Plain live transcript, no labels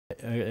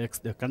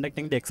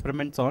conducting the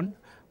experiments on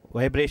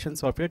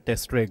vibrations of a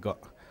test rig.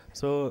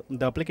 So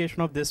the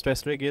application of this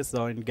test rig is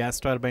in gas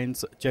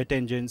turbines, jet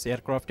engines,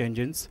 aircraft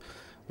engines,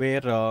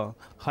 where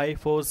high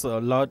force,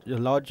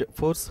 large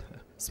force,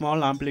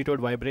 small amplitude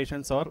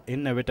vibrations are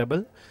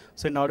inevitable.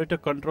 So in order to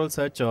control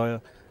such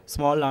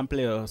small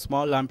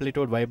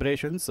amplitude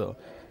vibrations,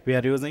 we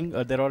are using,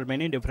 there are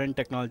many different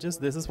technologies.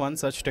 This is one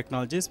such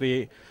technologies.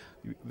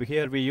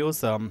 Here we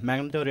use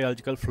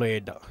magnetorheological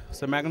fluid.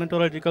 So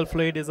magnetorheological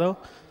fluid is a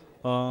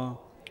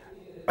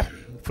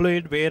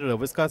fluid where the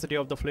viscosity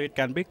of the fluid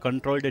can be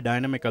controlled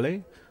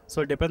dynamically.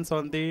 So it depends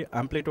on the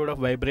amplitude of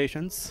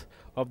vibrations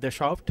of the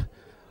shaft.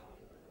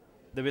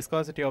 The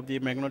viscosity of the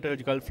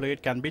magnetorheological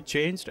fluid can be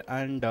changed,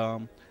 and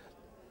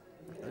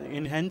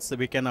in hence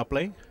we can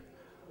apply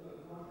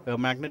a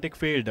magnetic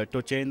field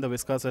to change the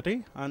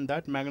viscosity, and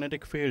that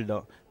magnetic field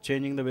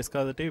changing the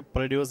viscosity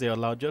produce a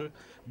larger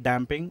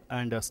damping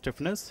and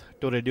stiffness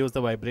to reduce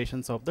the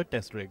vibrations of the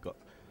test rig.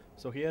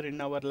 So here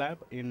in our lab,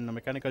 in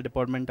mechanical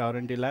department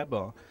R&D lab,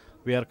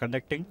 we are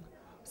conducting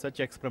such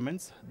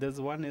experiments. This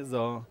one is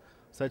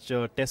such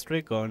a test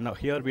rig. Now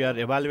here we are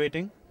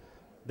evaluating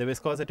the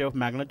viscosity of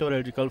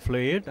magnetorheological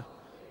fluid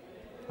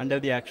under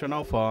the action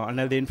of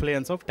under the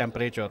influence of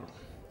temperature.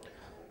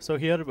 So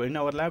here in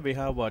our lab we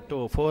have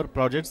 4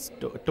 projects,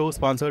 two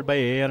sponsored by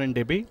AR and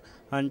DB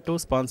and 2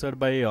 sponsored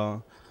by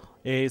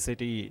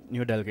AICTE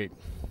New Delhi.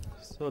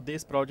 So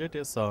this project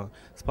is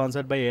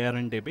sponsored by AR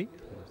and DB.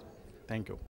 Thank you.